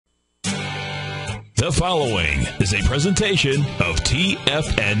The following is a presentation of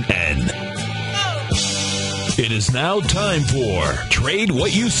TFNN. It is now time for Trade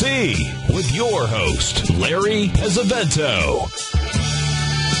What You See with your host, Larry Pesavento.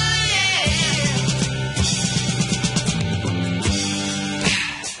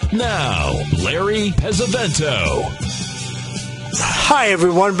 Now, Larry Pesavento. Hi,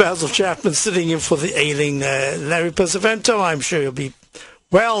 everyone. Basil Chapman sitting in for the ailing Larry Pesavento. I'm sure he'll be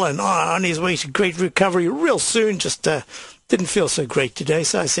well and on his way to great recovery real soon. Just didn't feel so great today,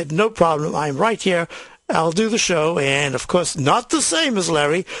 so I said, no problem. I'm right here. I'll do the show, and of course, not the same as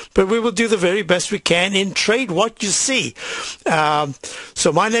Larry, but we will do the very best we can in Trade What You See.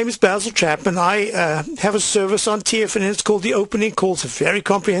 So my name is Basil Chapman. I have a service on TFNN. It's called The Opening Call. It's a very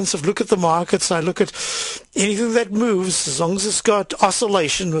comprehensive look at the markets. I look at anything that moves, as long as it's got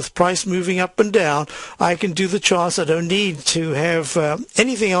oscillation with price moving up and down. I can do the charts. I don't need to have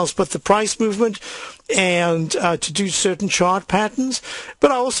anything else but the price movement and to do certain chart patterns,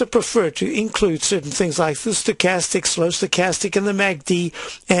 but I also prefer to include certain things like the stochastic, slow stochastic, and the MACD,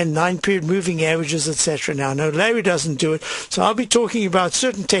 and 9-period moving averages, etc. Now, no, Larry doesn't do it, so I'll be talking about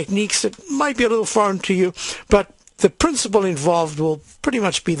certain techniques that might be a little foreign to you, but the principle involved will pretty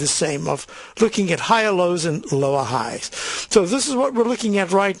much be the same, of looking at higher lows and lower highs. So this is what we're looking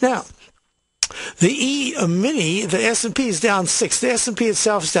at right now. The E-mini, the S&P is down 6. The S&P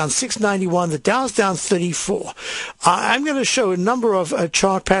itself is down 691. The Dow's down 34. I'm going to show a number of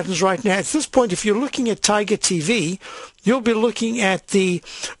chart patterns right now. At this point, if you're looking at Tiger TV, you'll be looking at the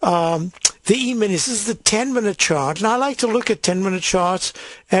E-mini. This is the 10-minute chart, and I like to look at 10-minute charts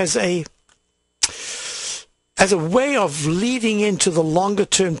as a way of leading into the longer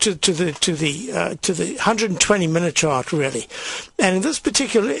term, to the 120-minute chart, really. And in this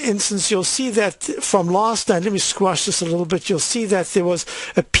particular instance, you'll see that from last night, let me squash this a little bit, you'll see that there was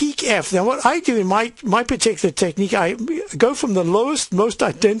a peak F. Now, what I do in my particular technique, I go from the lowest, most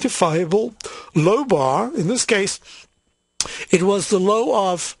identifiable low bar. In this case, it was the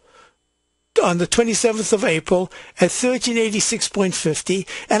low of on the 27th of April at 1386.50,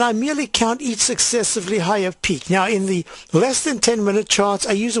 and I merely count each successively higher peak. Now, in the less than 10-minute charts,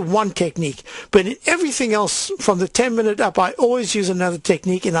 I use one technique, but in everything else from the 10-minute up, I always use another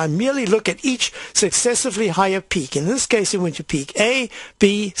technique, and I merely look at each successively higher peak. In this case, it went to peak A,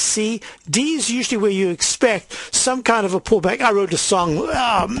 B, C. D is usually where you expect some kind of a pullback. I wrote a song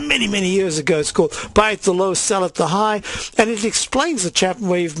many, many years ago. It's called Buy at the Low, Sell at the High, and it explains the Chapman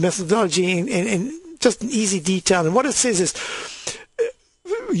wave methodology in just an easy detail. And what it says is,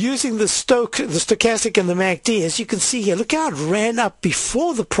 using the stochastic and the MACD, as you can see here, look how it ran up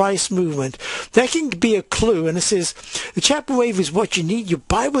before the price movement. That can be a clue. And it says, the Chapman wave is what you need. You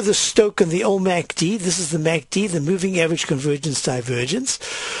buy with the Stoch and the old MACD. This is the MACD, the moving average convergence divergence.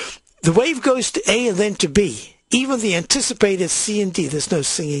 The wave goes to A and then to B. Even the anticipated C and D. There's no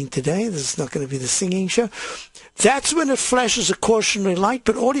singing today. This is not going to be the singing show. That's when it flashes a cautionary light,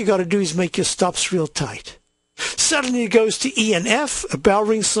 but all you got to do is make your stops real tight. Suddenly it goes to E and F. A bell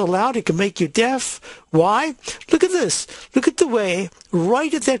rings so loud it can make you deaf. Why? Look at this. Look at the way,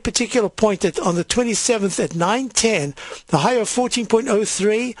 right at that particular point, that on the 27th at 9:10, the high of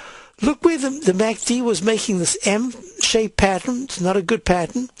 14.03, look where the MACD was making this M-shaped pattern. It's not a good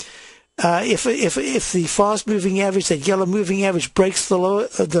pattern. If the fast moving average, that yellow moving average, breaks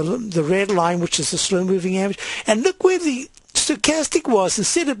the red line, which is the slow moving average, and look where the stochastic was.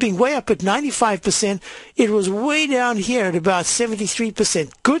 Instead of being way up at 95%, it was way down here at about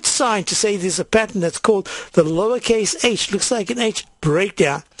 73%. Good sign to say there's a pattern that's called the lowercase h. Looks like an H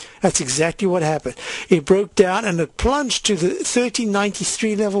breakdown. That's exactly what happened. It broke down and it plunged to the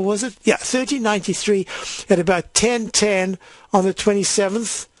 1393 level, was it? Yeah, 1393 at about 10:10 on the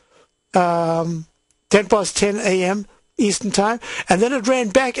 27th. 10 past 10 a.m. Eastern Time, and then it ran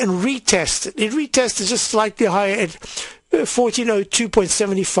back and retested. It retested just slightly higher at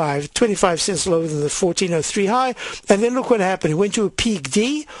 1402.75, 25 cents lower than the 1403 high, and then look what happened. It went to a peak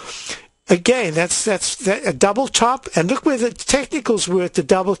D. Again, that's a double top, and look where the technicals were at the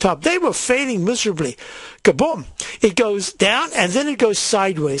double top. They were failing miserably. Kaboom! It goes down, and then it goes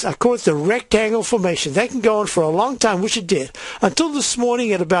sideways. I call it the rectangle formation. That can go on for a long time, which it did. Until this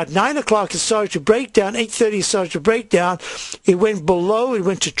morning at about 9 o'clock, it started to break down. 8:30, it started to break down. It went below. It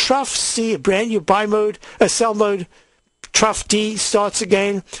went to trough C, a brand new buy mode, a sell mode. Trough D starts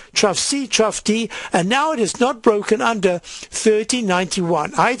again, trough C, trough D, and now it is not broken under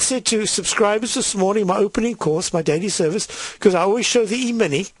 1391. I had said to subscribers this morning, my opening course, my daily service, because I always show the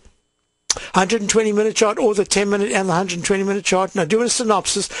E-mini, 120-minute chart or the 10-minute and the 120-minute chart, and I do a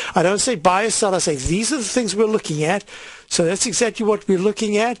synopsis. I don't say buy or sell. I say these are the things we're looking at. So that's exactly what we're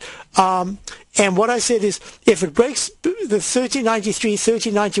looking at. And And what I said is, if it breaks the 1393,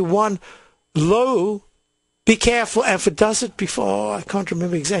 1391 low, be careful. And if it does it before, I can't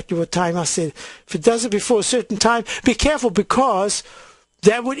remember exactly what time I said, if it does it before a certain time, be careful, because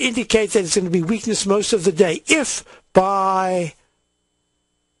that would indicate that it's going to be weakness most of the day. If by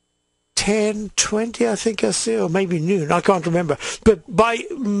 10:20, I think I said, or maybe noon, I can't remember. But by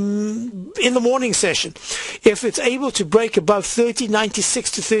in the morning session, if it's able to break above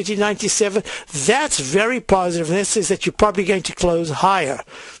 1396 to 1397, that's very positive, and that says that you're probably going to close higher.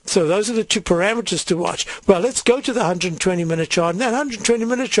 So those are the two parameters to watch. Well, let's go to the 120-minute chart. And that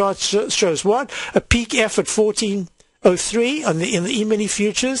 120-minute chart shows what? A peak F at 1403 in the E-mini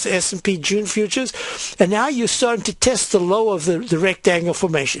futures, S&P June futures, and now you're starting to test the low of the rectangle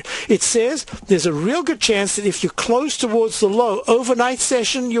formation. It says there's a real good chance that if you close towards the low overnight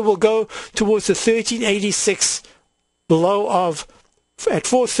session, you will go towards the 1386 low of at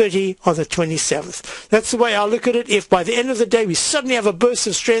 4:30 on the 27th. That's the way I look at it. If by the end of the day we suddenly have a burst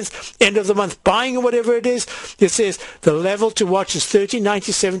of strength, end of the month buying or whatever it is, it says the level to watch is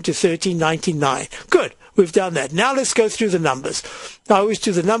 1397 to 1399. Good. We've done that. Now let's go through the numbers. I always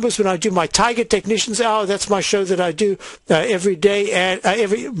do the numbers when I do my Tiger Technicians Hour. That's my show that I do every day, and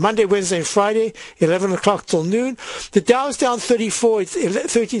every Monday, Wednesday, and Friday, 11 o'clock till noon. The Dow is down 34, it's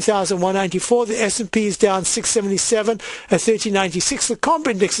 13,194. The S&P is down 677 at 1396. The Comp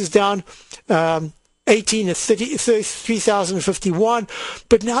Index is down 18 at 33,051.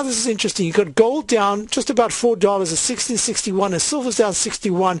 But now this is interesting. You've got gold down just about $4 at 1661, and silver's down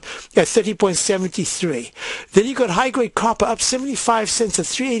 61 at 30.73. Then you've got high-grade copper up 75 cents at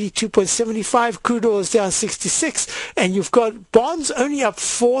 382.75. Crude oil is down 66, and you've got bonds only up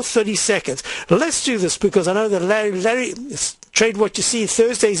 4/32. Let's do this, because I know that Larry Trade What You See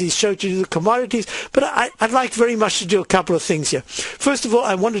Thursdays, he's showed you the commodities, but I'd like very much to do a couple of things here. First of all,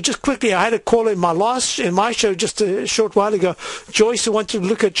 I want to just quickly, I had a call in my show just a short while ago, Joyce, who wanted to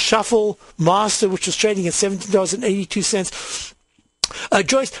look at Shuffle Master, which was trading at $17.82.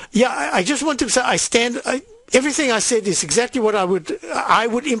 Joyce, yeah, I just want to say everything I said is exactly what I would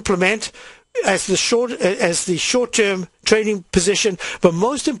implement as the short-term trading position. But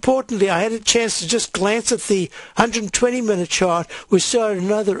most importantly, I had a chance to just glance at the 120-minute chart. We saw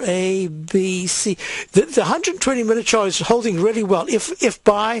another A, B, C. The 120-minute chart is holding really well. If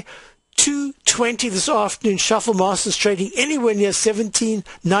by 2:20 this afternoon, Shuffle Masters trading anywhere near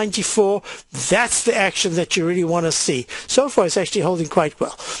 1794. That's the action that you really want to see. So far, it's actually holding quite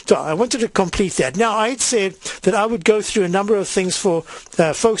well. So I wanted to complete that. Now, I had said that I would go through a number of things for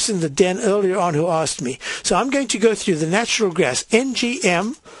folks in the den earlier on who asked me. So I'm going to go through the natural gas,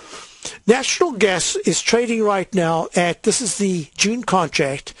 NGM. Natural gas is trading right now at, this is the June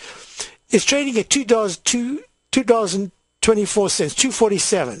contract, it's trading at $2.24,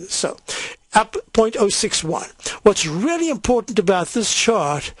 247, so up 0.061. What's really important about this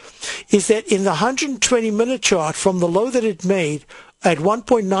chart is that in the 120-minute chart, from the low that it made at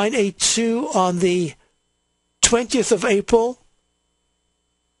 1.982 on the 20th of April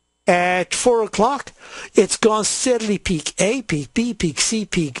at 4 o'clock, it's gone steadily peak A, peak B, peak C,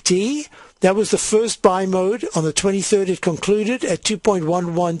 peak D. That was the first buy mode. On the 23rd, it concluded at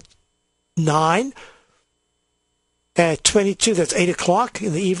 2.119. At 22, that's 8 o'clock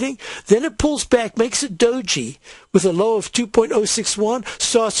in the evening. Then it pulls back, makes a doji with a low of 2.061,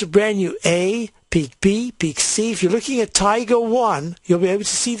 starts a brand new A, peak B, peak C. If you're looking at Tiger 1, you'll be able to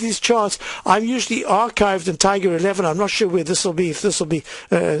see these charts. I'm usually archived in Tiger 11. I'm not sure where this will be, if this will be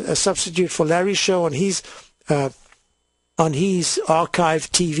a substitute for Larry's show on his archive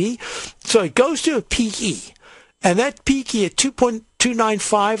TV. So it goes to a peak E. And that peak at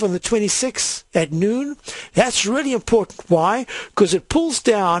 2.295 on the 26th at noon, that's really important. Why? Because it pulls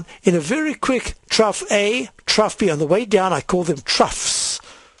down in a very quick trough A, trough B. On the way down, I call them troughs.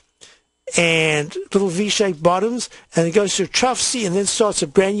 And little V-shaped bottoms, and it goes to trough C and then starts a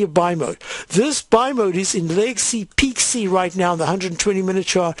brand new buy mode. This buy mode is in leg C, peak C right now in the 120-minute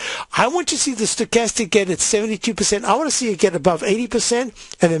chart. I want to see the stochastic get at 72%. I want to see it get above 80%,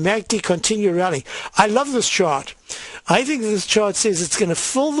 and the MACD continue rallying. I love this chart. I think this chart says it's going to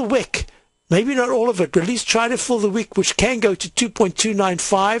fill the wick. Maybe not all of it, but at least try to fill the wick, which can go to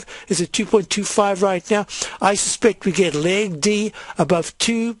 2.295. It's at 2.25 right now. I suspect we get leg D above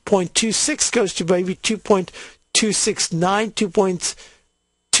 2.26, goes to maybe 2.269,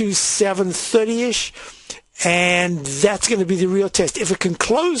 2.2730-ish. And that's going to be the real test. If it can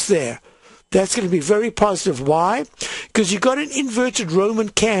close there, that's going to be very positive. Why? Because you've got an inverted Roman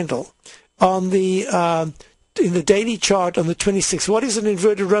candle on the in the daily chart on the 26th. What is an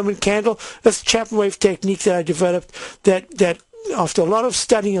inverted Roman candle? That's a Chapman wave technique that I developed that after a lot of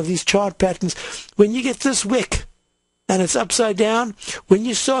studying of these chart patterns, when you get this wick and it's upside down, when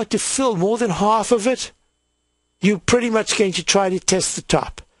you start to fill more than half of it, you're pretty much going to try to test the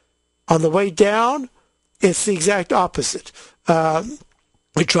top. On the way down, it's the exact opposite.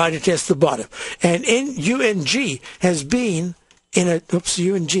 We try to test the bottom. And UNG has been in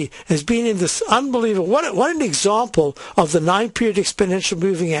this unbelievable, what an example of the 9-period exponential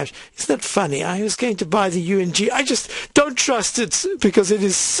moving average. Isn't that funny? I was going to buy the UNG. I just don't trust it because it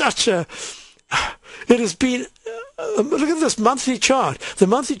is such a, it has been, look at this monthly chart. The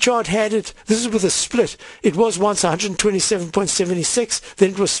monthly chart had it, this is with a split. It was once 127.76,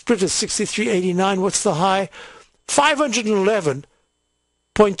 then it was split at 63.89. What's the high?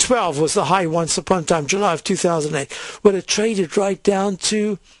 511.12 was the high once upon a time, July of 2008. When it traded right down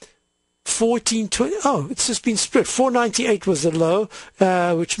to 1420. Oh, it's just been split. 498 was the low,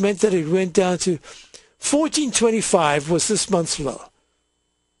 which meant that it went down to 1425 was this month's low.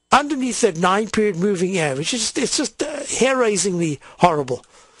 Underneath that 9-period moving average, it's just hair-raisingly horrible.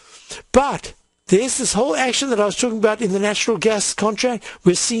 But there's this whole action that I was talking about in the natural gas contract.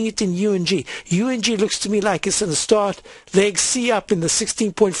 We're seeing it in UNG. UNG looks to me like it's going to start leg C up in the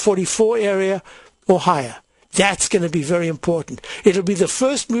 16.44 area or higher. That's going to be very important. It'll be the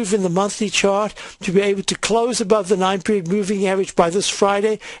first move in the monthly chart to be able to close above the 9-period moving average by this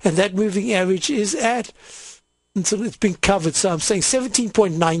Friday, and that moving average is at, and so it's been covered, so I'm saying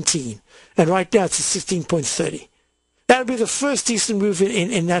 17.19, and right now it's at 16.30. That'll be the first decent move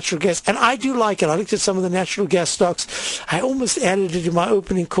in natural gas, and I do like it. I looked at some of the natural gas stocks. I almost added it in my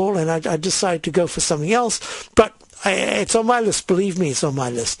opening call, and I decided to go for something else, but it's on my list. Believe me, it's on my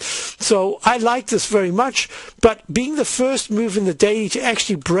list. So I like this very much, but being the first move in the daily to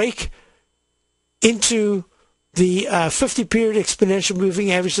actually break into the 50-period exponential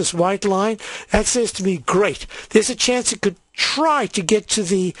moving average, this white line, that says to me, great. There's a chance it could try to get to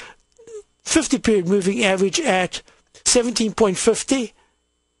the 50-period moving average at 17.50,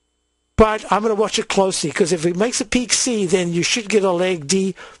 but I'm going to watch it closely, because if it makes a peak C, then you should get a leg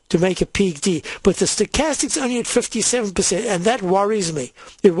D to make a peak D. But the stochastic's only at 57%, and that worries me.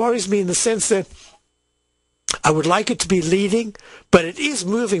 It worries me in the sense that I would like it to be leading, but it is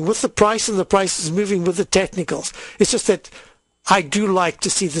moving with the price, and the price is moving with the technicals. It's just that I do like to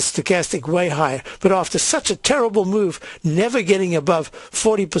see the stochastic way higher, but after such a terrible move, never getting above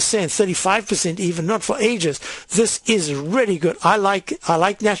 40%, 35% even, not for ages, this is really good. I like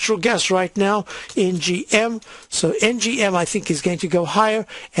natural gas right now, NGM, so NGM I think is going to go higher,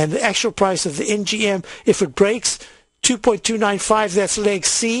 and the actual price of the NGM, if it breaks 2.295, that's leg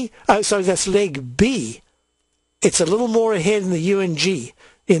C, that's leg B. It's a little more ahead in the UNG.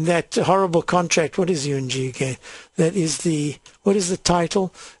 In that horrible contract. What is UNG again? That is what is the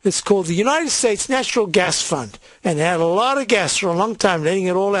title? It's called the United States Natural Gas Fund, and it had a lot of gas for a long time, letting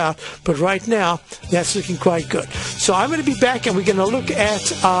it all out, but right now that's looking quite good. So I'm going to be back, and we're going to look at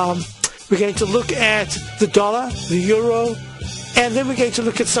the dollar, the euro, and then we're going to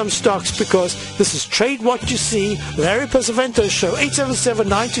look at some stocks, because this is Trade What You See, Larry Pesavento Show,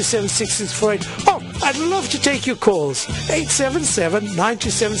 877-927-6648. Oh, I'd love to take your calls,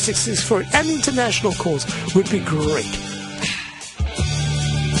 877-927-6648, and international calls would be great.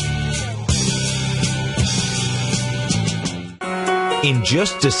 In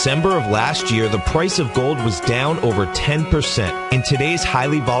just December of last year, the price of gold was down over 10%. In today's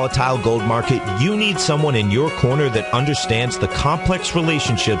highly volatile gold market, you need someone in your corner that understands the complex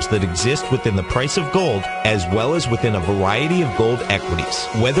relationships that exist within the price of gold, as well as within a variety of gold equities.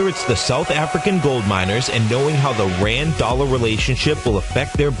 Whether it's the South African gold miners and knowing how the Rand-dollar relationship will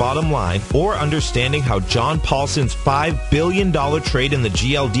affect their bottom line, or understanding how John Paulson's $5 billion trade in the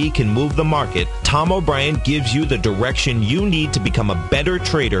GLD can move the market, Tom O'Brien gives you the direction you need to become a better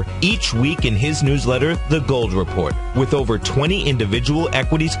trader each week in his newsletter, The Gold Report. With over 20 individual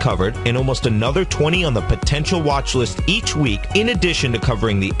equities covered and almost another 20 on the potential watch list each week, in addition to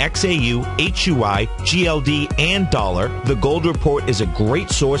covering the XAU, HUI, GLD, and dollar, The Gold Report is a great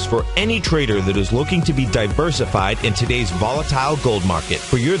source for any trader that is looking to be diversified in today's volatile gold market.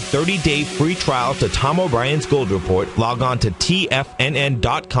 For your 30-day free trial to Tom O'Brien's Gold Report, log on to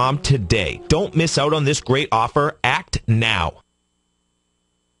TFNN.com today. Don't miss out on this great offer. Act now.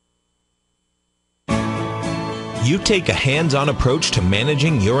 You take a hands-on approach to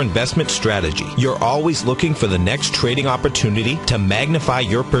managing your investment strategy. You're always looking for the next trading opportunity to magnify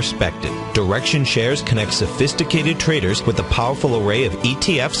your perspective. Direction Shares connects sophisticated traders with a powerful array of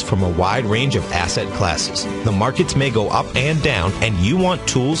ETFs from a wide range of asset classes. The markets may go up and down, and you want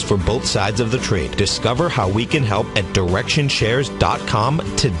tools for both sides of the trade. Discover how we can help at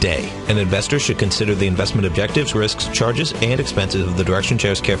DirectionShares.com today. An investor should consider the investment objectives, risks, charges, and expenses of the Direction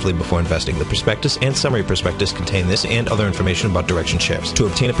Shares carefully before investing. The prospectus and summary prospectus contain this and other information about Direction Shares. To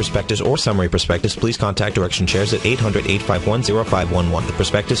obtain a prospectus or summary prospectus, please contact Direction Shares at 800-851-0511. The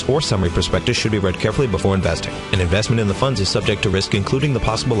prospectus or summary prospectus should be read carefully before investing. An investment in the funds is subject to risk, including the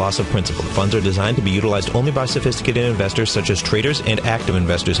possible loss of principal. The funds are designed to be utilized only by sophisticated investors such as traders and active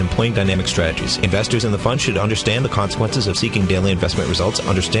investors employing dynamic strategies. Investors in the fund should understand the consequences of seeking daily investment results,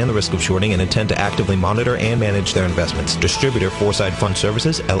 understand the risk of shorting, and intend to actively monitor and manage their investments. Distributor Foreside Fund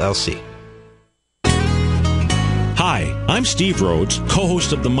Services, LLC. Hi, I'm Steve Rhodes,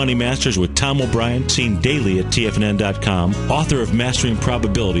 co-host of The Money Masters with Tom O'Brien, seen daily at TFNN.com, author of Mastering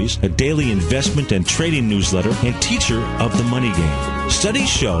Probabilities, a daily investment and trading newsletter, and teacher of The Money Game. Studies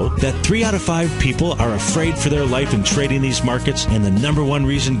show that 3 out of 5 people are afraid for their life in trading these markets, and the number one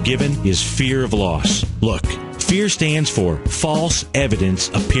reason given is fear of loss. Look, fear stands for false evidence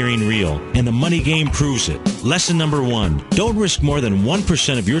appearing real, and the money game proves it. Lesson number 1, don't risk more than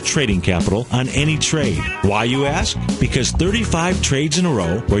 1% of your trading capital on any trade. Why, you ask? Because 35 trades in a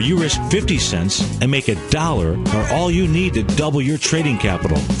row where you risk 50 cents and make $1 are all you need to double your trading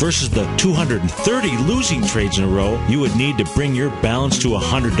capital, versus the 230 losing trades in a row you would need to bring your balance to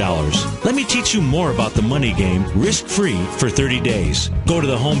 $100. Let me teach you more about the money game risk-free for 30 days. Go to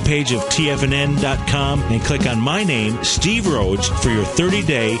the homepage of TFNN.com and click on my name, Steve Rhodes, for your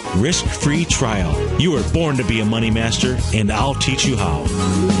 30-day risk-free trial. You were born to be a money master, and I'll teach you how.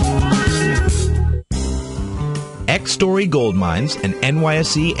 X-Story Gold Mines, an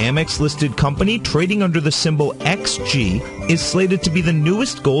NYSE Amex-listed company trading under the symbol XG, is slated to be the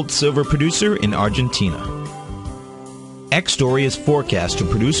newest gold-silver producer in Argentina. X-Story is forecast to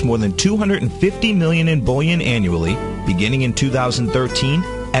produce more than $250 million in bullion annually, beginning in 2013,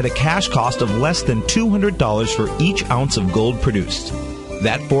 at a cash cost of less than $200 for each ounce of gold produced.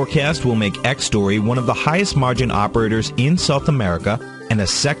 That forecast will make X-Story one of the highest margin operators in South America and a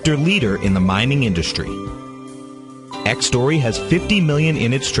sector leader in the mining industry. X-Story has $50 million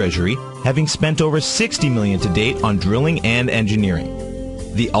in its treasury, having spent over $60 million to date on drilling and engineering.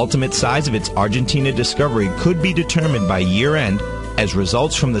 The ultimate size of its Argentina discovery could be determined by year-end, as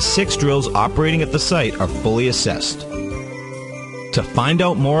results from the 6 drills operating at the site are fully assessed. To find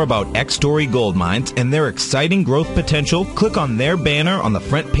out more about X-Story Gold Mines and their exciting growth potential, click on their banner on the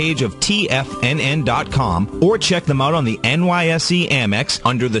front page of TFNN.com or check them out on the NYSE Amex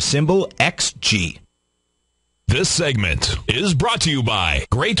under the symbol XG. This segment is brought to you by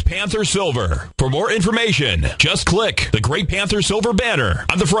Great Panther Silver. For more information, just click the Great Panther Silver banner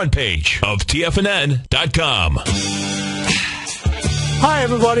on the front page of TFNN.com. Hi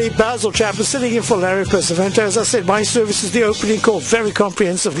everybody, Basil Chapman sitting in for Larry Pesavento. As I said, my service is the opening call, very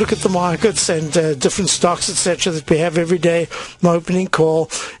comprehensive look at the markets and different stocks, etc. that we have every day, my opening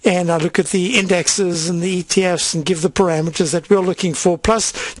call, and I look at the indexes and the ETFs and give the parameters that we're looking for,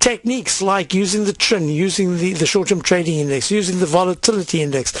 plus techniques like using the TRIN, using the short-term trading index, using the volatility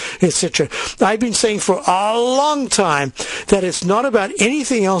index, etc. I've been saying for a long time that it's not about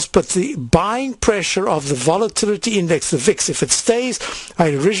anything else but the buying pressure of the volatility index, the VIX. If it stays, I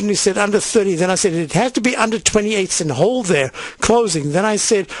originally said under 30, then I said it had to be under 28 and hold there, closing. Then I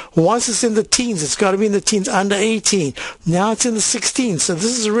said once it's in the teens, it's got to be in the teens, under 18. Now it's in the 16. So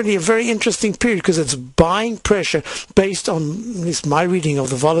this is really a very interesting period because it's buying pressure based on, at least my reading of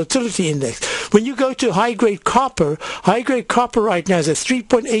the volatility index. When you go to high-grade copper right now is at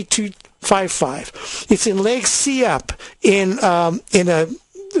 3.8255. It's in leg C up in a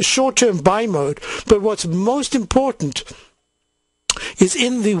short-term buy mode. But what's most important is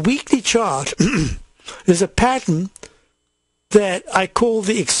in the weekly chart, there's a pattern that I call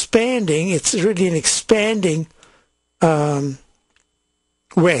the expanding. It's really an expanding wedge.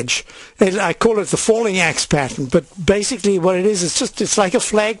 And I call it the falling axe pattern. But basically what it is, it's like a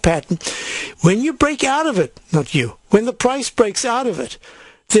flag pattern. When you break out of it, not you, when the price breaks out of it,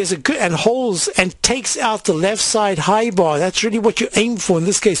 there's a good, and holds and takes out the left side high bar. That's really what you aim for. In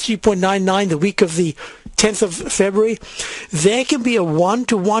this case, 3.99 the week of the 10th of February. There can be a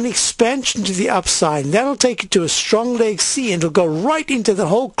 1-to-1 expansion to the upside, and that'll take it to a strong leg C, and it'll go right into the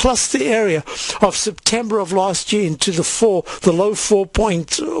whole cluster area of September of last year, into the low 4.1,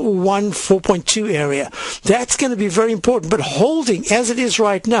 4.2 area. That's going to be very important. But holding as it is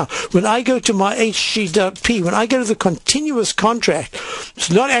right now, when I go to my HG.P, when I go to the continuous contract,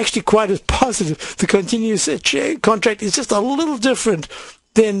 it's not actually quite as positive. The continuous contract is just a little different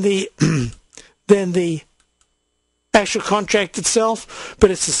than the actual contract itself, but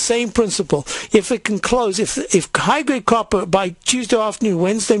it's the same principle. If it can close, if high-grade copper by Tuesday afternoon,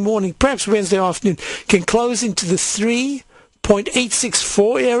 Wednesday morning, perhaps Wednesday afternoon, can close into the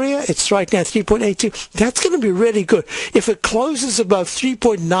 3.864 area, it's right now 3.82, that's going to be really good. If it closes above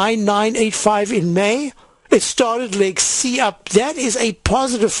 3.9985 in May, it started leg C up. That is a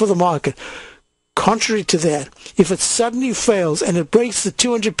positive for the market. Contrary to that, if it suddenly fails and it breaks the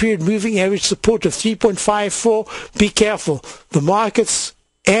 200-period moving average support of 3.54, be careful. The markets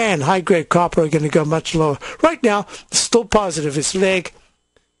and high-grade copper are going to go much lower. Right now, it's still positive. It's leg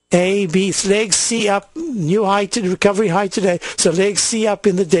A, B. It's leg C up, new high, recovery high today. So leg C up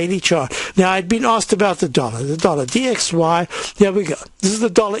in the daily chart. Now, I'd been asked about the dollar. The dollar DXY, there we go. This is the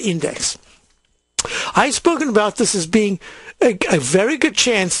dollar index. I've spoken about this as being a very good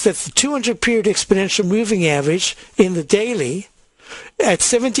chance that the 200-period exponential moving average in the daily at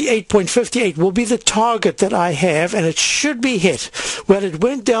 78.58 will be the target that I have, and it should be hit. Well, it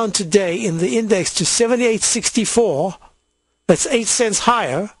went down today in the index to 78.64. That's 8 cents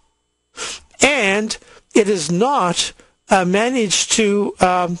higher, and it has not managed to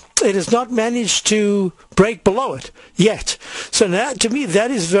break below it yet. So now, to me,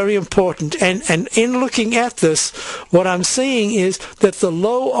 that is very important. And in looking at this, what I'm seeing is that the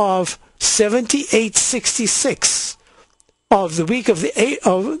low of 78.66 of the week of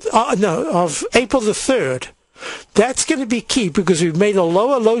of April the 3rd, that's going to be key, because we've made a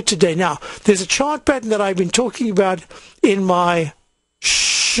lower low today. Now, there's a chart pattern that I've been talking about in my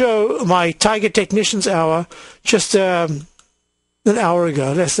show, my Tiger Technicians Hour, just an hour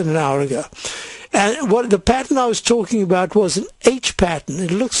ago, less than an hour ago. And what the pattern I was talking about was an H pattern. It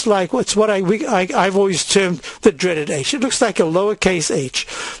looks like I've always termed the dreaded H. It looks like a lowercase h.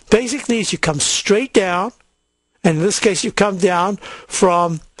 Basically, as you come straight down, and in this case, you come down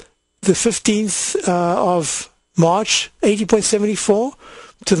from the 15th of March, 80.74,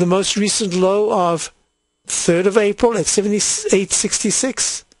 to the most recent low of 3rd of April at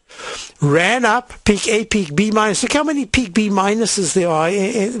 78.66. Ran up, peak A, peak B minus. Look how many peak B minuses there are.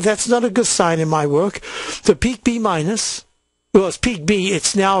 That's not a good sign in my work. So peak B minus, well, it's peak B.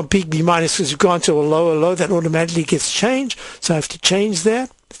 It's now peak B minus because you've gone to a lower low. That automatically gets changed. So I have to change that.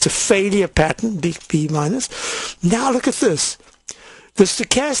 It's a failure pattern, peak B minus. Now look at this. The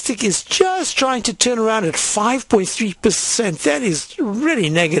stochastic is just trying to turn around at 5.3%. That is really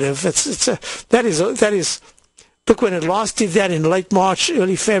negative. That is. Look, when it last did that in late March,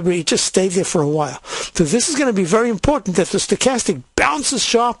 early February, it just stayed there for a while. So this is going to be very important, that the stochastic bounces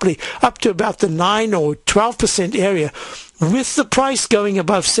sharply up to about the 9 or 12% area, with the price going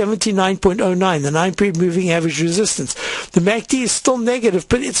above 79.09, the 9-period moving average resistance. The MACD is still negative,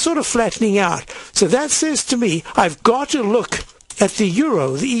 but it's sort of flattening out. So that says to me, I've got to look at the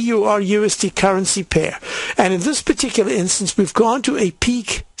euro, the EUR-USD currency pair. And in this particular instance, we've gone to a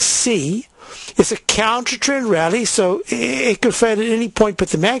peak C. It's a counter-trend rally, so it could fail at any point, but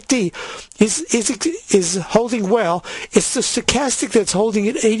the MACD is holding well. It's the stochastic that's holding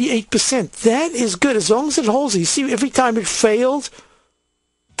at 88%. That is good, as long as it holds. You see, every time it failed,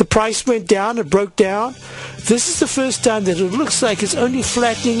 the price went down, it broke down. This is the first time that it looks like it's only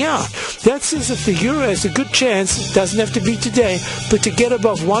flattening out. That says that the euro has a good chance, it doesn't have to be today, but to get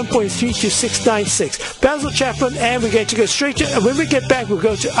above 1.32696. Basil Chaplin, and we're going to go straight to, when we get back, we'll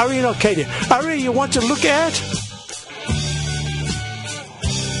go to Ari in Arcadia. Ari, you want to look at?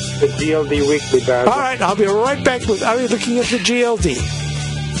 The GLD weekly, Basil. All right, I'll be right back with Ari looking at the GLD.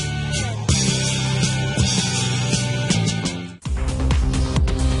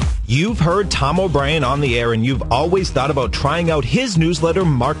 You've heard Tom O'Brien on the air, and you've always thought about trying out his newsletter,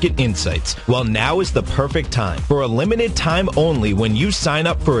 Market Insights. Well, now is the perfect time. For a limited time only, when you sign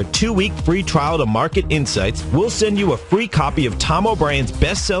up for a 2-week free trial to Market Insights, we'll send you a free copy of Tom O'Brien's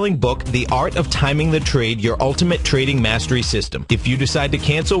best-selling book, The Art of Timing the Trade, Your Ultimate Trading Mastery System. If you decide to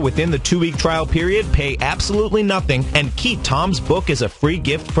cancel within the 2-week trial period, pay absolutely nothing and keep Tom's book as a free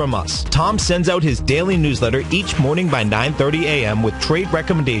gift from us. Tom sends out his daily newsletter each morning by 9:30 a.m. with trade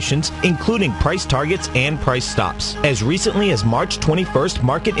recommendations options, including price targets and price stops. As recently as March 21st,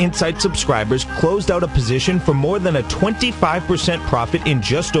 Market Insight subscribers closed out a position for more than a 25% profit in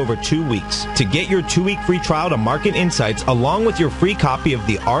just over 2 weeks. To get your 2-week free trial to Market Insights, along with your free copy of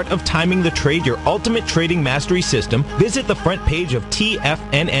The Art of Timing the Trade, your ultimate trading mastery system, visit the front page of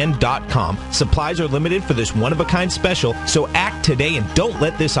TFNN.com. Supplies are limited for this one-of-a-kind special, so act today and don't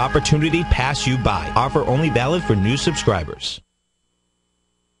let this opportunity pass you by. Offer only valid for new subscribers.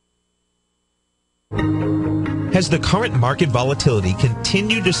 Has the current market volatility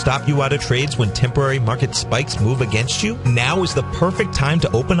continued to stop you out of trades when temporary market spikes move against you? Now is the perfect time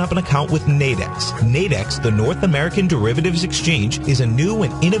to open up an account with Nadex. Nadex, the North American Derivatives Exchange, is a new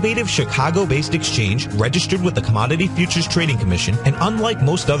and innovative Chicago-based exchange registered with the Commodity Futures Trading Commission, and unlike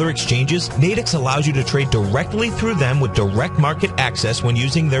most other exchanges, Nadex allows you to trade directly through them with direct market access when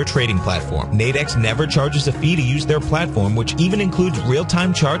using their trading platform. Nadex never charges a fee to use their platform, which even includes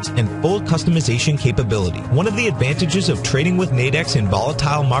real-time charts and full customization capability. One of the advantages of trading with Nadex in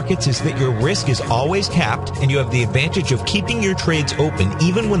volatile markets is that your risk is always capped, and you have the advantage of keeping your trades open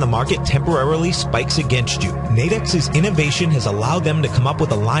even when the market temporarily spikes against you. Nadex's innovation has allowed them to come up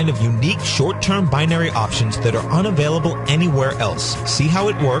with a line of unique short-term binary options that are unavailable anywhere else. See how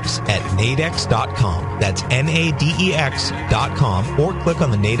it works at nadex.com. That's NADEX.com, or click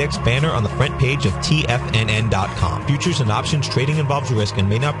on the Nadex banner on the front page of TFNN.com. Futures and options trading involves risk and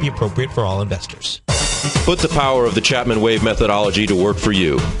may not be appropriate for all investors. Put the power of the Chapman Wave methodology to work for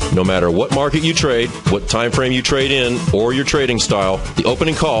you. No matter what market you trade, what time frame you trade in, or your trading style, the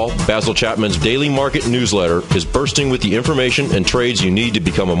Opening Call, Basil Chapman's daily market newsletter, is bursting with the information and trades you need to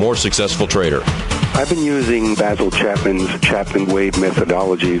become a more successful trader. I've been using Basil Chapman's Chapman Wave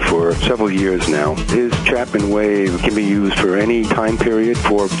methodology for several years now. His Chapman Wave can be used for any time period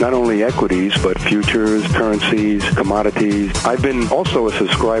for not only equities, but futures, currencies, commodities. I've been also a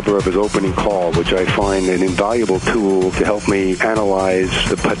subscriber of his Opening Call, which I find an invaluable tool to help me analyze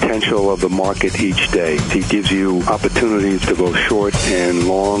the potential of the market each day. He gives you opportunities to go short and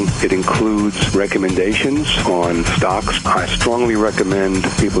long. It includes recommendations on stocks. I strongly recommend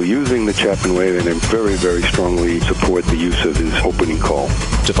people using the Chapman Wave, and I very, very strongly support the use of his Opening Call.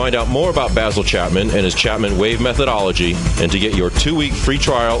 To find out more about Basil Chapman and his Chapman Wave methodology, and to get your 2-week free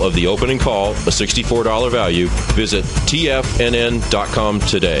trial of the Opening Call, a $64 value, visit TFNN.com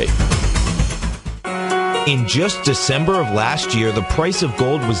today. In just December of last year, the price of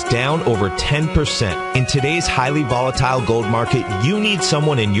gold was down over 10%. In today's highly volatile gold market, you need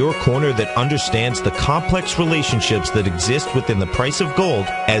someone in your corner that understands the complex relationships that exist within the price of gold,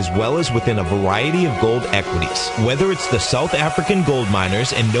 as well as within a variety of gold equities. Whether it's the South African gold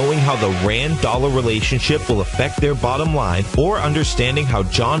miners and knowing how the rand-dollar relationship will affect their bottom line, or understanding how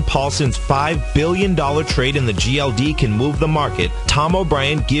John Paulson's $5 billion trade in the GLD can move the market, Tom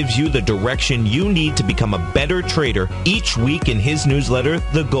O'Brien gives you the direction you need to become a better trader each week in his newsletter,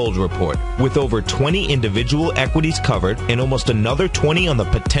 The Gold Report. With over 20 individual equities covered and almost another 20 on the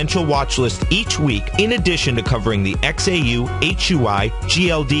potential watch list each week, in addition to covering the XAU, HUI,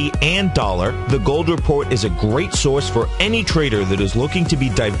 GLD, and dollar, The Gold Report is a great source for any trader that is looking to be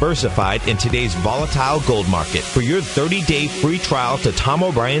diversified in today's volatile gold market. For your 30-day free trial to Tom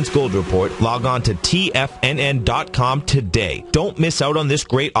O'Brien's Gold Report, log on to TFNN.com today. Don't miss out on this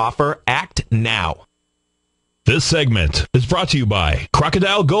great offer. Act now. This segment is brought to you by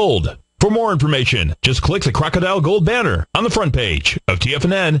Crocodile Gold. For more information, just click the Crocodile Gold banner on the front page of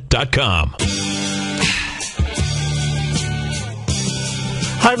TFNN.com.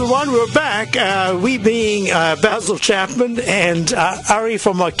 Hi, everyone. We're back. We being Basil Chapman and Ari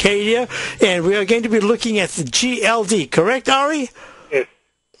from Arcadia, and we are going to be looking at the GLD. Correct, Ari? Yes.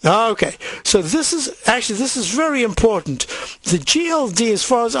 Okay. So this is very important. The GLD, as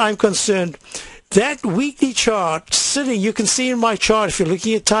far as I'm concerned, that weekly chart sitting, you can see in my chart if you're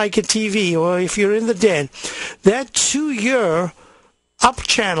looking at Tiger TV or if you're in the den, that 2-year up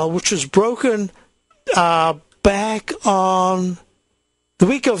channel, which was broken back on the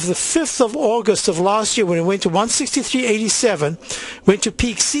week of the 5th of August of last year when it went to 163.87, went to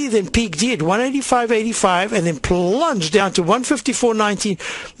peak C, then peak D at 185.85, and then plunged down to 154.19,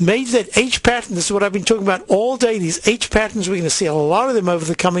 made that H pattern. This is what I've been talking about all day, these H patterns. We're going to see a lot of them over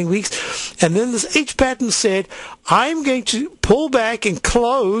the coming weeks. And then this H pattern said, I'm going to pull back and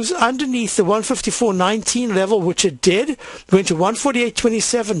close underneath the 154.19 level, which it did. Went to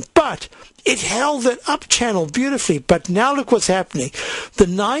 148.27, but it held that up channel beautifully. But now look what's happening. The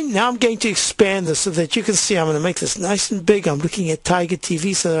 9, now I'm going to expand this so that you can see. I'm going to make this nice and big. I'm looking at Tiger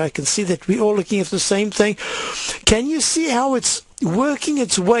TV so that I can see that we're all looking at the same thing. Can you see how it's working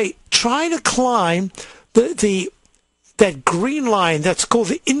its way, trying to climb the that green line that's called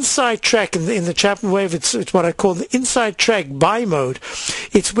the inside track in the Chapman wave. It's what I call the inside track buy mode.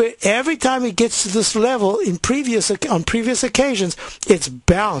 It's where every time it gets to this level on previous occasions, it's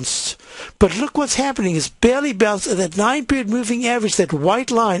bounced. But look what's happening. It's barely bounced. That 9-period moving average, that white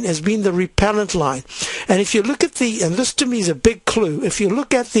line, has been the repellent line. And if you look at and this to me is a big clue, if you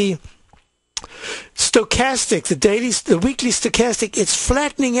look at the stochastic, the weekly stochastic, it's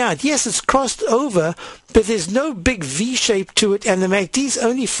flattening out. Yes, it's crossed over, but there's no big V shape to it, and the MACD's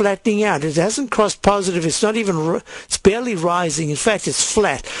only flattening out. It hasn't crossed positive. It's barely rising. In fact, it's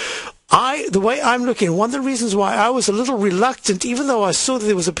flat. The way I'm looking, one of the reasons why I was a little reluctant, even though I saw that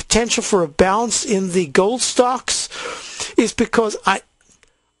there was a potential for a bounce in the gold stocks, is because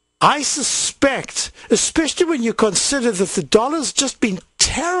I suspect, especially when you consider that the dollar's just been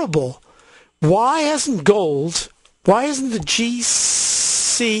terrible, why hasn't the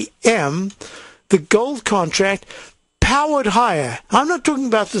GCM, the gold contract, powered higher? I'm not talking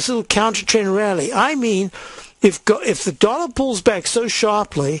about this little counter trend rally. I mean, if the dollar pulls back so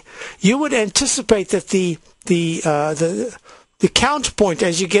sharply, you would anticipate that the counterpoint,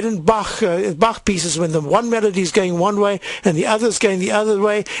 as you get in Bach pieces, when the one melody is going one way and the other is going the other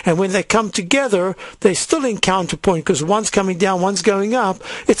way, and when they come together, they're still in counterpoint because one's coming down, one's going up.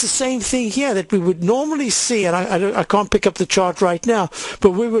 It's the same thing here that we would normally see, and I can't pick up the chart right now,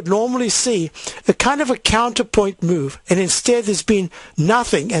 but we would normally see a kind of a counterpoint move, and instead there's been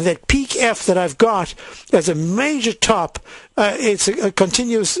nothing. And that peak F that I've got as a major top, it's a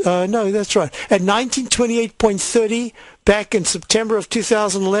continuous, no, that's right, at 1928.30, back in September of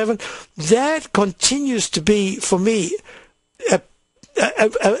 2011, that continues to be, for me, a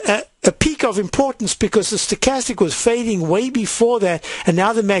peak of importance because the stochastic was fading way before that, and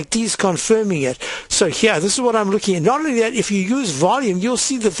now the MACD is confirming it. So here, this is what I'm looking at. Not only that, if you use volume, you'll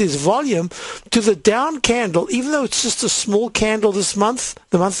see that there's volume to the down candle, even though it's just a small candle this month,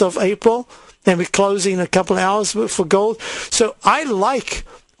 the month of April, and we're closing in a couple of hours for gold. So I like,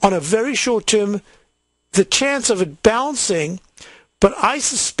 on a very short term, the chance of it bouncing, but I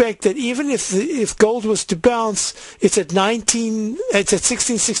suspect that even if gold was to bounce, it's at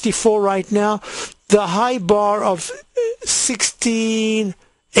 1664 right now. The high bar of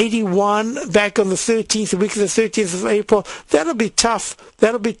 1681 back on the 13th, the week of the 13th of April, that'll be tough.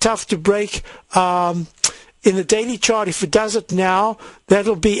 That'll be tough to break. In the daily chart, if it does it now,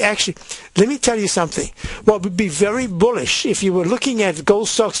 that'll be actually, let me tell you something. What would be very bullish if you were looking at gold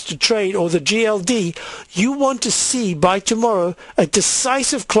stocks to trade or the GLD, you want to see by tomorrow a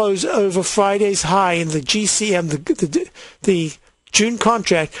decisive close over Friday's high in the GCM, the June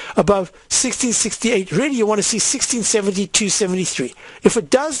contract above 1668. Really, you want to see 1672.73. If it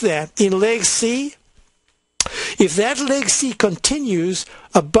does that in leg C, if that leg C continues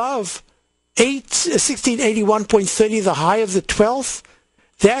above 1681.30, the high of the 12th,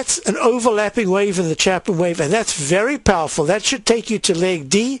 that's an overlapping wave in the Chapman wave, and that's very powerful. That should take you to leg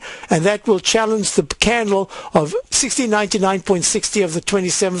D, and that will challenge the candle of 1699.60 of the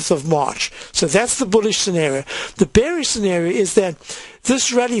 27th of March. So that's the bullish scenario. The bearish scenario is that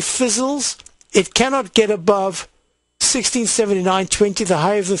this rally fizzles. It cannot get above 1679.20, the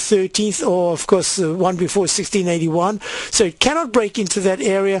high of the 13th, or of course the one before 1681. So it cannot break into that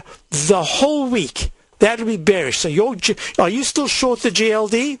area the whole week. That'll be bearish. So are you still short the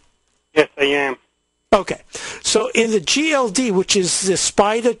GLD? Yes, I am. Okay. So in the GLD, which is the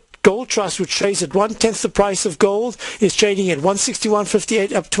Spider Gold Trust, which trades at 1/10 the price of gold, is trading at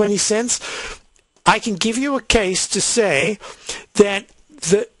 161.58, up 20 cents. I can give you a case to say that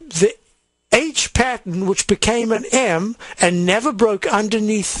the H pattern, which became an M and never broke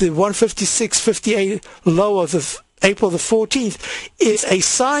underneath the 156.58 low of the April the 14th, is a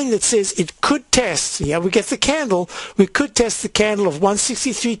sign that says it could test. Yeah, we get the candle. We could test the candle of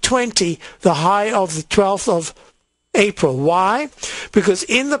 163.20, the high of the 12th of April. Why? Because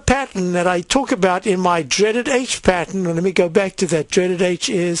in the pattern that I talk about in my dreaded H pattern, and let me go back to that. Dreaded H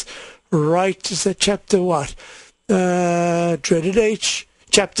is right. Is that chapter what? Dreaded H.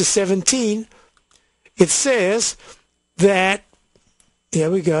 Chapter 17, it says that, here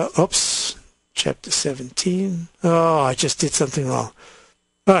we go, oops, chapter 17, oh, I just did something wrong.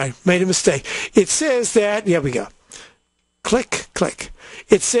 All right, made a mistake. It says that, here we go, click.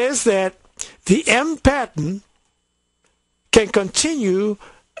 It says that the M pattern can continue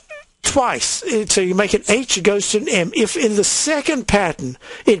twice. So you make an H, it goes to an M. If in the second pattern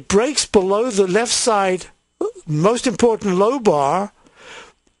it breaks below the left side, most important low bar,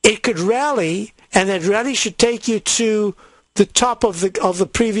 it could rally, and that rally should take you to the top of the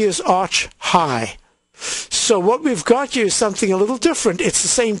previous arch high. So what we've got here is something a little different. It's the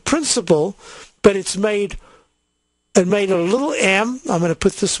same principle, but it's made It made a little M. I'm going to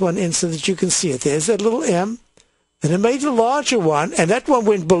put this one in so that you can see it. There's that little M. And it made a larger one, and that one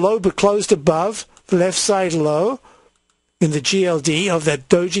went below but closed above the left side low in the GLD of that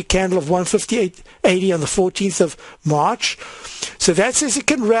doji candle of 158.80 on the 14th of March. So that says it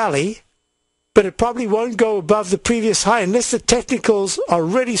can rally, but it probably won't go above the previous high unless the technicals are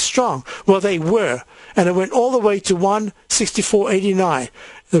really strong. Well, they were, and it went all the way to 164.89.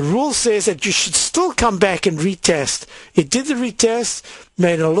 The rule says that you should still come back and retest. It did the retest,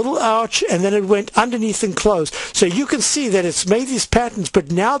 made a little arch, and then it went underneath and closed. So you can see that it's made these patterns, but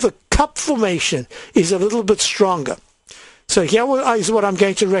now the cup formation is a little bit stronger. So here is what I'm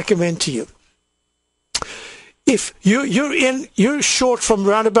going to recommend to you. If you're short from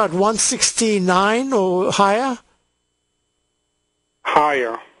around about 169 or higher?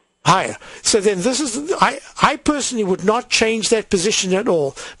 Higher. Higher. So then this is, I personally would not change that position at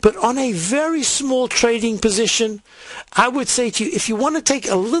all. But on a very small trading position, I would say to you, if you want to take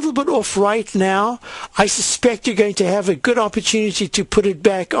a little bit off right now, I suspect you're going to have a good opportunity to put it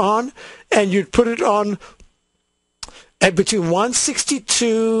back on, and you'd put it on at between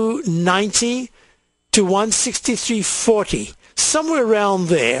 162.90 to 163.40, somewhere around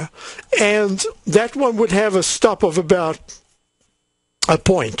there. And that one would have a stop of about a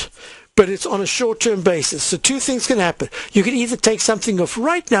point, but it's on a short-term basis. So two things can happen. You can either take something off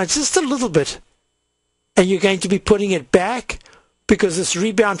right now, just a little bit, and you're going to be putting it back because this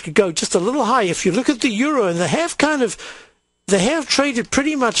rebound could go just a little high. If you look at the euro, and they have traded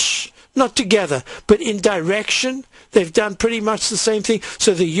pretty much not together, but in direction. They've done pretty much the same thing.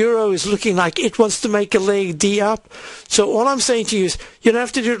 So the euro is looking like it wants to make a leg D up. So all I'm saying to you is you don't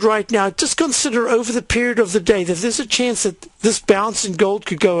have to do it right now. Just consider over the period of the day that there's a chance that this bounce in gold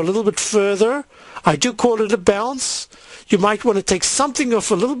could go a little bit further. I do call it a bounce. You might want to take something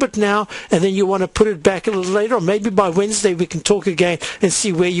off a little bit now, and then you want to put it back a little later, or maybe by Wednesday we can talk again and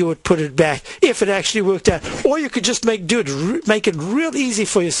see where you would put it back, if it actually worked out. Or you could just make it real easy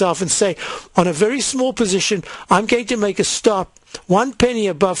for yourself and say, on a very small position, I'm going to make a stop 1 penny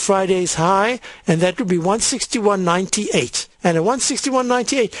above Friday's high, and that would be 161.98. And at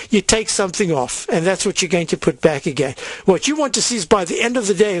 161.98, you take something off, and that's what you're going to put back again. What you want to see is by the end of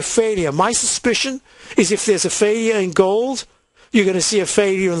the day a failure. My suspicion is if there's a failure in gold, you're going to see a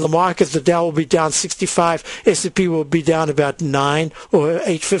failure in the market. The Dow will be down 65, S&P will be down about 9 or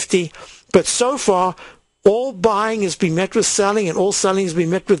 850. But so far, all buying has been met with selling, and all selling has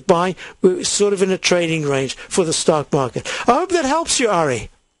been met with buying. We're sort of in a trading range for the stock market. I hope that helps you, Ari.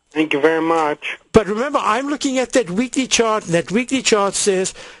 Thank you very much. But remember, I'm looking at that weekly chart, and that weekly chart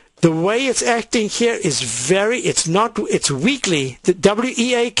says the way it's acting here is it's weekly, the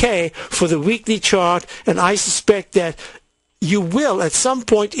WEAK for the weekly chart, and I suspect that you will, at some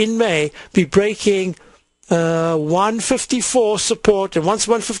point in May, be breaking 154 support, and once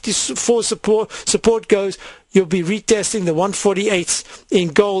 154 support goes, you'll be retesting the 148s in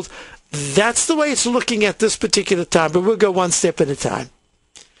gold. That's the way it's looking at this particular time, but we'll go one step at a time.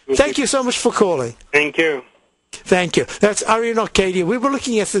 Thank you so much for calling. Thank you. Thank you. That's Ari in Arcadia. We were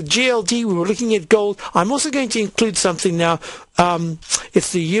looking at the GLD. We were looking at gold. I'm also going to include something now.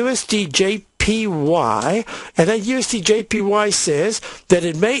 It's the USD JPY, and that USD JPY says that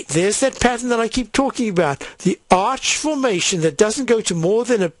there's that pattern that I keep talking about, the arch formation that doesn't go to more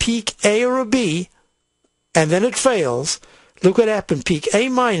than a peak A or a B, and then it fails. Look what happened. Peak A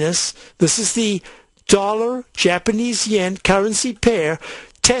minus. This is the dollar Japanese yen currency pair.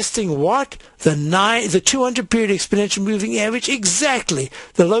 Testing what? The 200 period exponential moving average. Exactly.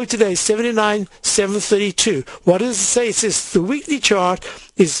 The low today is 79,732. What does it say? It says the weekly chart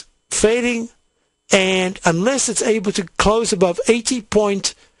is fading, and unless it's able to close above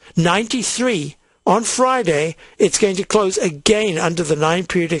 80.93 on Friday, it's going to close again under the 9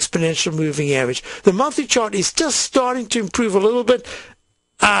 period exponential moving average. The monthly chart is just starting to improve a little bit.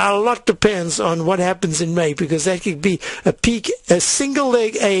 A lot depends on what happens in May, because that could be a single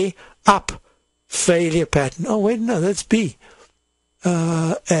leg A up failure pattern. Oh, wait, no, that's B.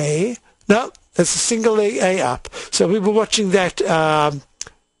 A. No, that's a single leg A up. So we were watching that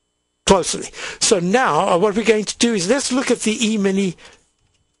closely. So now what we're going to do is let's look at the E-mini.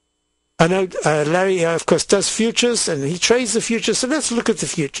 I know Larry, of course, does futures, and he trades the futures. So let's look at the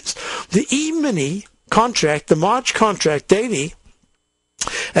futures. The E-mini contract, the March contract daily,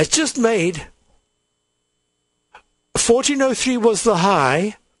 has just made 1403 was the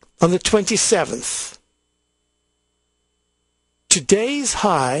high on the 27th. Today's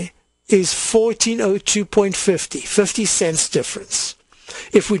high is 1402.50, 50 cents difference.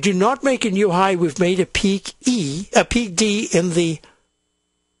 If we do not make a new high, we've made a peak D in the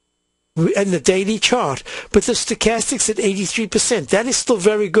in the daily chart, but the stochastic's at 83%. That is still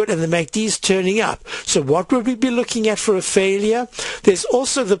very good, and the MACD is turning up. So what would we be looking at for a failure? There's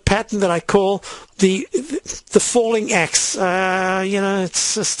also the pattern that I call the falling axe.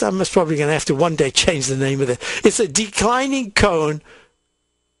 It's just, I'm most probably going to have to one day change the name of it. It's a declining cone.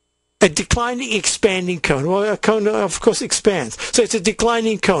 A declining expanding cone. Well, a cone, of course, expands. So it's a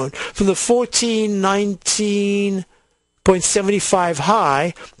declining cone from the 1419.75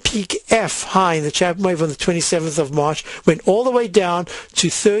 high, peak F high in the Chapman wave on the 27th of March, went all the way down to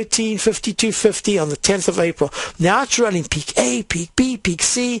 1352.50 on the 10th of April. Now it's running peak A, peak B, peak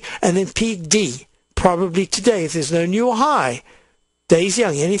C, and then peak D. Probably today, if there's no new high. Day's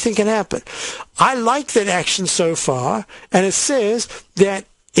young. Anything can happen. I like that action so far, and it says that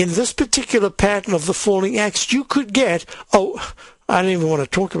in this particular pattern of the falling axe, you could get, I don't even want to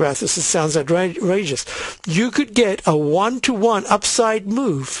talk about this, it sounds outrageous. You could get a 1-to-1 upside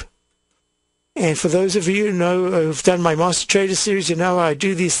move. And for those of you who know, who've done my Master Trader series, you know how I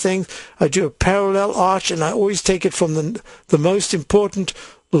do these things. I do a parallel arch, and I always take it from the most important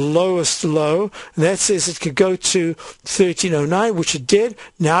lowest low, and that says it could go to 1309, which it did.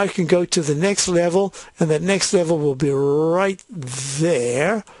 Now it can go to the next level, and that next level will be right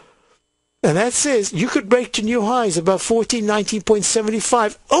there. And that says you could break to new highs above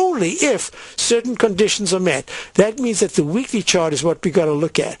 1419.75 only if certain conditions are met. That means that the weekly chart is what we got to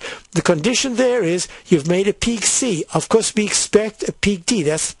look at. The condition there is you've made a peak C. Of course, we expect a peak D.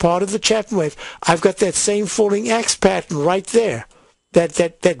 That's part of the Chapman wave. I've got that same falling axe pattern right there.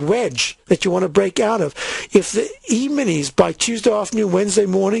 That wedge that you want to break out of. If the E-minis by Tuesday afternoon, Wednesday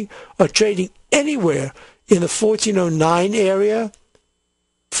morning are trading anywhere in the 1409 area,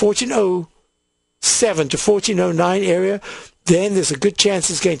 1407 to 1409 area, then there's a good chance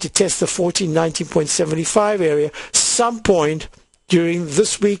it's going to test the 1419.75 area some point during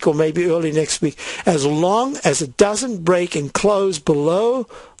this week or maybe early next week. As long as it doesn't break and close below,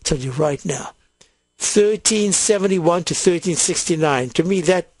 I'll tell you right now, 1371 to 1369. To me,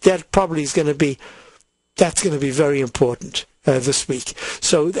 that probably is going to be, that's going to be very important this week.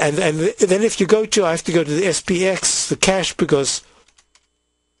 So, and then if you go to, I have to go to the SPX, the cash, because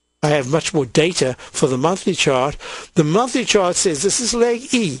I have much more data for the monthly chart. The monthly chart says this is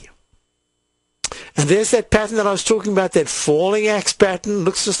leg E. And there's that pattern that I was talking about, that falling axe pattern.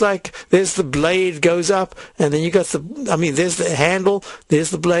 Looks just like there's the blade goes up, and then you got there's the handle, there's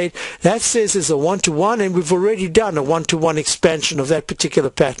the blade. That says it's a 1-to-1, and we've already done a 1-to-1 expansion of that particular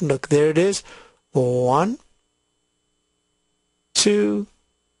pattern. Look, there it is. 1, 2,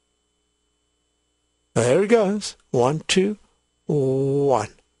 there it goes. 1, 2, 1.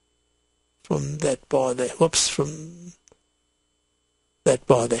 From that bar there. Whoops, from that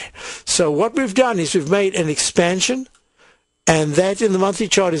bar there. So what we've done is we've made an expansion, and that in the monthly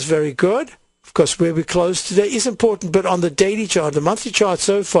chart is very good. Of course, where we close today is important, but on the daily chart, the monthly chart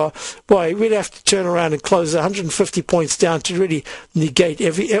so far, boy, we'd have to turn around and close 150 points down to really negate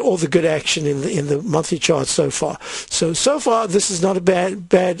all the good action in the monthly chart so far. So far, this is not a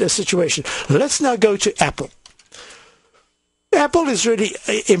bad situation. Let's now go to Apple. Apple is really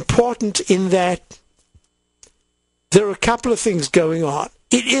important in that there are a couple of things going on.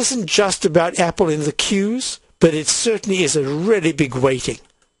 It isn't just about Apple in the queues, but it certainly is a really big weighting.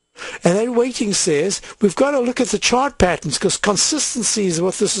 And that weighting says we've got to look at the chart patterns, because consistency is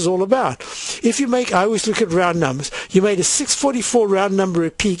what this is all about. If you make, I always look at round numbers. You made a 644 round number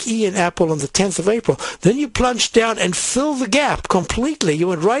at peak E in Apple on the 10th of April. Then you plunged down and filled the gap completely. You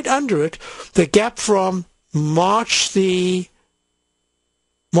went right under it, the gap from March the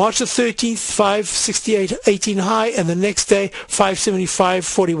 13th, 568.18 high, and the next day,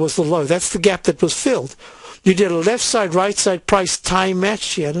 575.40 was the low. That's the gap that was filled. You did a left side, right side price time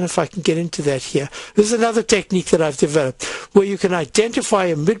match here. I don't know if I can get into that here. This is another technique that I've developed, where you can identify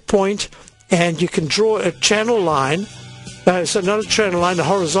a midpoint and you can draw a channel line. So not a channel line, a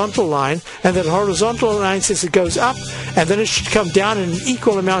horizontal line, and that horizontal line says it goes up, and then it should come down in an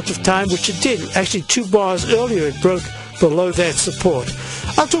equal amount of time, which it did. Actually, 2 bars earlier, it broke below that support.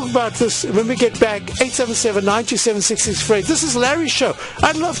 I'll talk about this when we get back. 877-927-6648. This is Larry's show.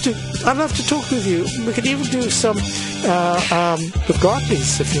 I'd love to talk with you. We could even do some with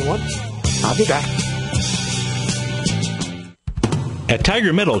Gartleys if you want. I'll be back. At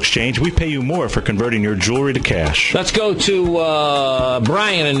Tiger Metal Exchange, we pay you more for converting your jewelry to cash. Let's go to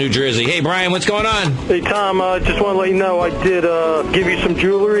Brian in New Jersey. Hey, Brian, what's going on? Hey, Tom, just want to let you know I did give you some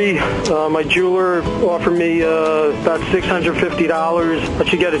jewelry. My jeweler offered me about $650. I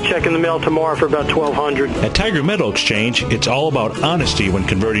should get a check in the mail tomorrow for about $1,200. At Tiger Metal Exchange, it's all about honesty when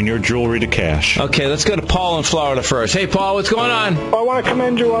converting your jewelry to cash. Okay, let's go to Paul in Florida first. Hey, Paul, what's going on? I want to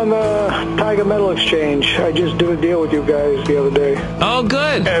commend you on the Tiger Metal Exchange. I just did a deal with you guys the other day. Oh,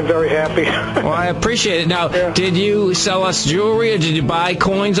 good. And I'm very happy. Well, I appreciate it. Now, Did you sell us jewelry or did you buy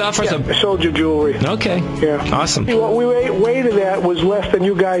coins off us? I sold you jewelry. Okay. Yeah. Awesome. What we weighted at was less than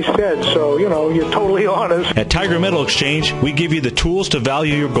you guys said, so, you're totally honest. At Tiger Metal Exchange, we give you the tools to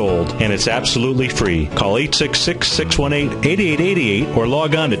value your gold, and it's absolutely free. Call 866-618-8888 or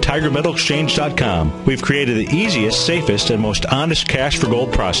log on to TigerMetalExchange.com. We've created the easiest, safest, and most honest cash for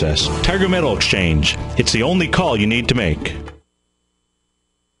gold process. Tiger Metal Exchange. It's the only call you need to make.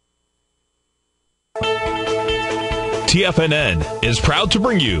 TFNN is proud to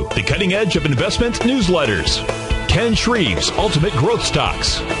bring you the cutting edge of investment newsletters. Ken Shreve's Ultimate Growth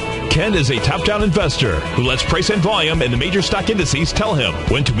Stocks. Ken is a top-down investor who lets price and volume in the major stock indices tell him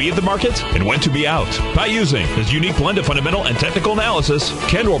when to be in the market and when to be out. By using his unique blend of fundamental and technical analysis,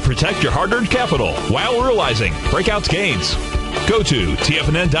 Ken will protect your hard-earned capital while realizing breakout gains. Go to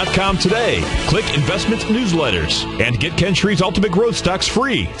TFNN.com today, click Investment Newsletters, and get Ken Shreve's Ultimate Growth Stocks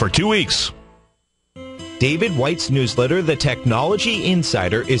free for 2 weeks. David White's newsletter, The Technology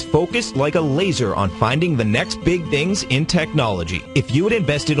Insider, is focused like a laser on finding the next big things in technology. If you had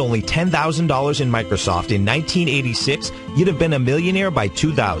invested only $10,000 in Microsoft in 1986, you'd have been a millionaire by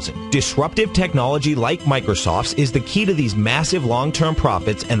 2000. Disruptive technology like Microsoft's is the key to these massive long-term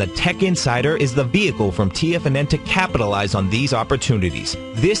profits, and the Tech Insider is the vehicle from TFNN to capitalize on these opportunities.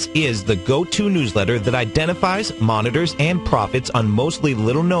 This is the go-to newsletter that identifies, monitors, and profits on mostly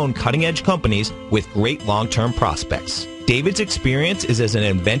little-known cutting-edge companies with great long-term prospects. David's experience is as an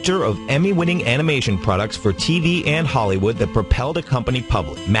inventor of Emmy-winning animation products for TV and Hollywood that propelled a company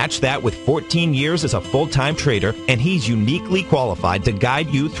public. Match that with 14 years as a full-time trader, and he's uniquely qualified to guide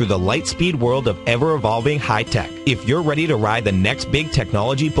you through the light-speed world of ever-evolving high-tech. If you're ready to ride the next big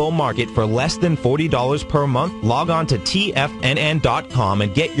technology bull market for less than $40 per month, log on to TFNN.com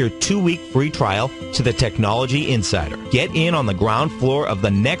and get your 2-week free trial to the Technology Insider. Get in on the ground floor of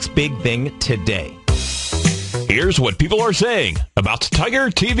the next big thing today. Here's what people are saying about Tiger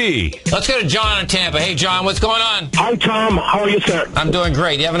TV. Let's go to John in Tampa. Hey, John, what's going on? Hi, Tom. How are you, sir? I'm doing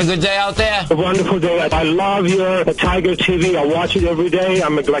great. You having a good day out there? A wonderful day. I love your Tiger TV. I watch it every day.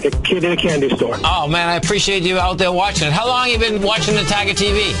 I'm like a kid in a candy store. Oh, man, I appreciate you out there watching it. How long have you been watching the Tiger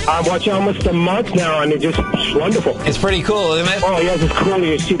TV? I'm watching almost a month now, and it's wonderful. It's pretty cool, isn't it? Oh, yes, it's cool.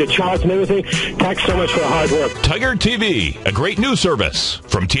 You see the charts and everything. Thanks so much for the hard work. Tiger TV, a great news service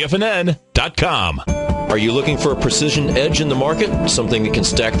from TFNN.com. Are you looking for a precision edge in the market? Something that can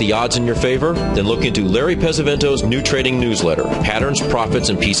stack the odds in your favor? Then look into Larry Pesavento's new trading newsletter, Patterns, Profits,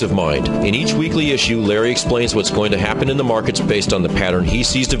 and Peace of Mind. In each weekly issue, Larry explains what's going to happen in the markets based on the pattern he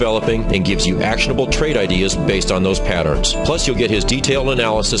sees developing and gives you actionable trade ideas based on those patterns. Plus, you'll get his detailed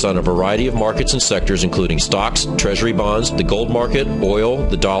analysis on a variety of markets and sectors, including stocks, treasury bonds, the gold market, oil,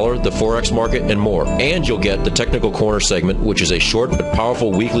 the dollar, the forex market, and more. And you'll get the Technical Corner segment, which is a short but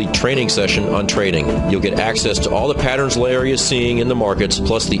powerful weekly training session on trading. You'll get access to all the patterns Larry is seeing in the markets,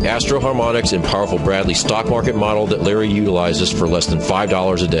 plus the Astro Harmonics and powerful Bradley stock market model that Larry utilizes for less than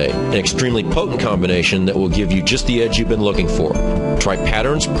 $5 a day. An extremely potent combination that will give you just the edge you've been looking for. Try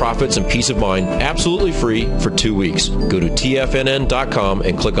Patterns, Profits, and Peace of Mind absolutely free for 2 weeks. Go to TFNN.com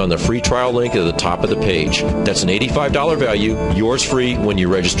and click on the free trial link at the top of the page. That's an $85 value, yours free when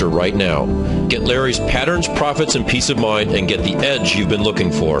you register right now. Get Larry's Patterns, Profits, and Peace of Mind and get the edge you've been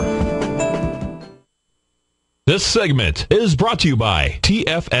looking for. This segment is brought to you by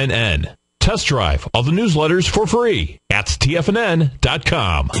TFNN. Test drive all the newsletters for free at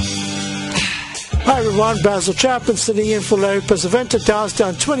TFNN.com. Hi everyone, Basil Chapman sitting in for Larry Pesavento. Dow's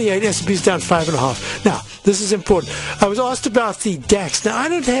down 28, S&P's down 5.5. Now, this is important. I was asked about the DAX. Now, I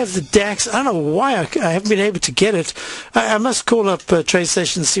don't have the DAX. I don't know why I haven't been able to get it. I must call up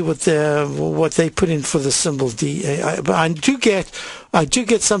TradeStation and see what they put in for the symbol D. But I do get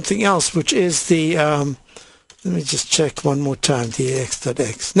something else, which is the let me just check one more time, the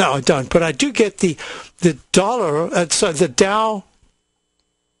AX.X. No, I don't, but I do get the dollar, the Dow.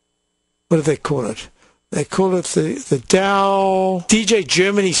 What do they call it? They call it the Dow DJ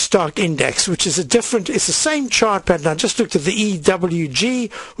Germany Stock Index, which is it's the same chart pattern. I just looked at the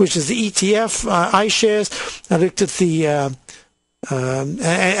EWG, which is the ETF iShares. I looked at the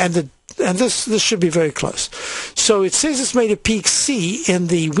and and this should be very close. So it says it's made a peak C in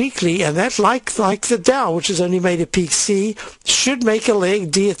the weekly, and that, like the Dow, which has only made a peak C, should make a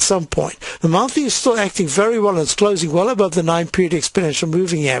leg D at some point. The monthly is still acting very well, and it's closing well above the 9-period exponential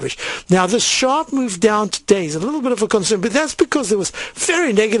moving average. Now, this sharp move down today is a little bit of a concern, but that's because there was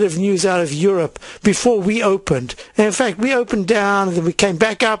very negative news out of Europe before we opened. And in fact, we opened down, and then we came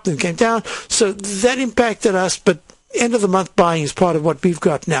back up, then came down. So that impacted us, but end of the month buying is part of what we've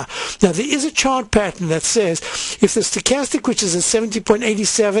got now. Now, there is a chart pattern that says if the stochastic, which is at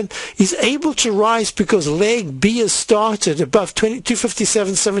 70.87, is able to rise because leg B has started above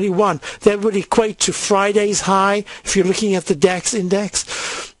 257.71, that would equate to Friday's high if you're looking at the DAX index.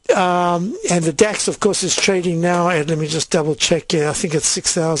 And the DAX, of course, is trading now at, let me just double check here, I think it's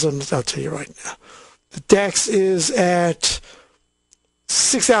 6,000, I'll tell you right now. The DAX is at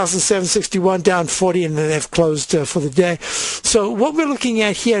 6,761, down 40, and then they've closed for the day. So what we're looking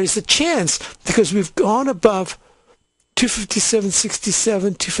at here is the chance, because we've gone above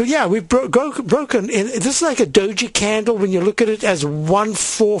 257.67, yeah, we've broken. This is like a doji candle when you look at it as 1,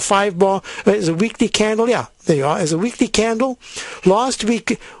 4, 5 bar, as a weekly candle. Yeah, there you are, as a weekly candle. Last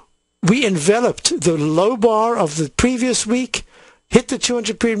week, we enveloped the low bar of the previous week, hit the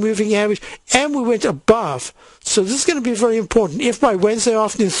 200-period moving average, and we went above. So this is going to be very important. If by Wednesday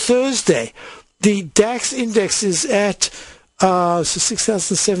afternoon, Thursday, the DAX index is at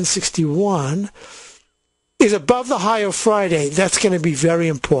 6,761, is above the high of Friday, that's going to be very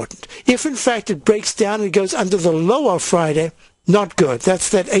important. If, in fact, it breaks down and goes under the low of Friday, not good. That's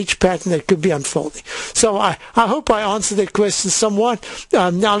that H pattern that could be unfolding. So I hope I answered that question somewhat.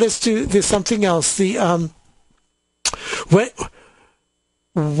 Now there's something else.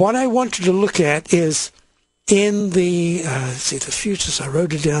 What I wanted to look at is in the, let's see, the futures, I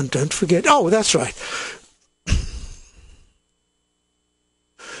wrote it down, don't forget. Oh, that's right.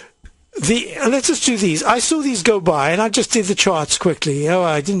 Let's just do these. I saw these go by, and I just did the charts quickly. Oh,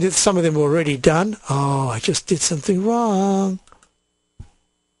 I didn't do, some of them were already done. Oh, I just did something wrong.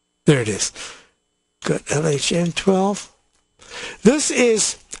 There it is. Got LHM 12. This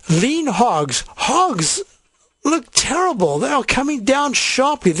is lean hogs. Hogs look terrible. They are coming down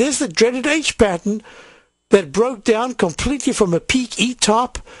sharply. There's the dreaded H pattern that broke down completely from a peak E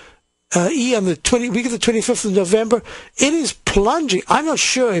top, E on the week of the 25th of November. It is plunging. I'm not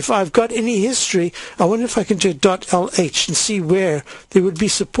sure if I've got any history. I wonder if I can do .LH and see where there would be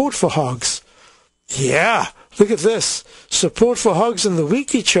support for hogs. Yeah, look at this. Support for hogs on the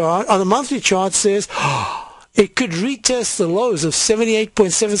weekly chart, on the monthly chart says it could retest the lows of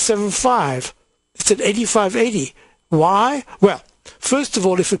 78.775. It's at 85.80. Why? Well, first of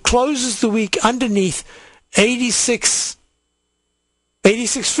all, if it closes the week underneath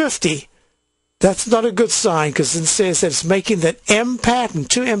 86.50, that's not a good sign, because it says that it's making that M pattern,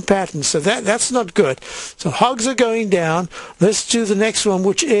 2M pattern. So that's not good. So hogs are going down. Let's do the next one,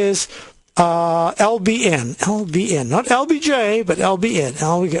 which is LBN, not LBJ, but LBN.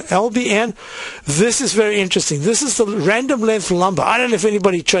 LBN. This is very interesting. This is the random length lumber. I don't know if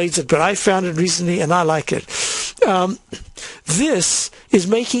anybody trades it, but I found it recently and I like it. This is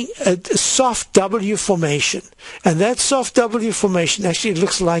making a soft W formation, and that soft W formation actually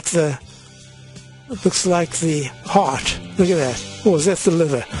looks like the heart. Look at that. Oh, is that the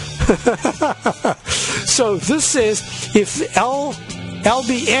liver? So this says if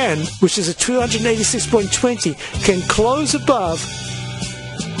LBN, which is a 286.20, can close above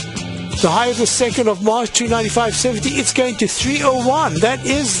the high of the 2nd of March, 295.70, it's going to 301. That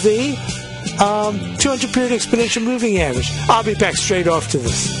is the 200-period exponential moving average. I'll be back straight after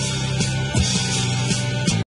this.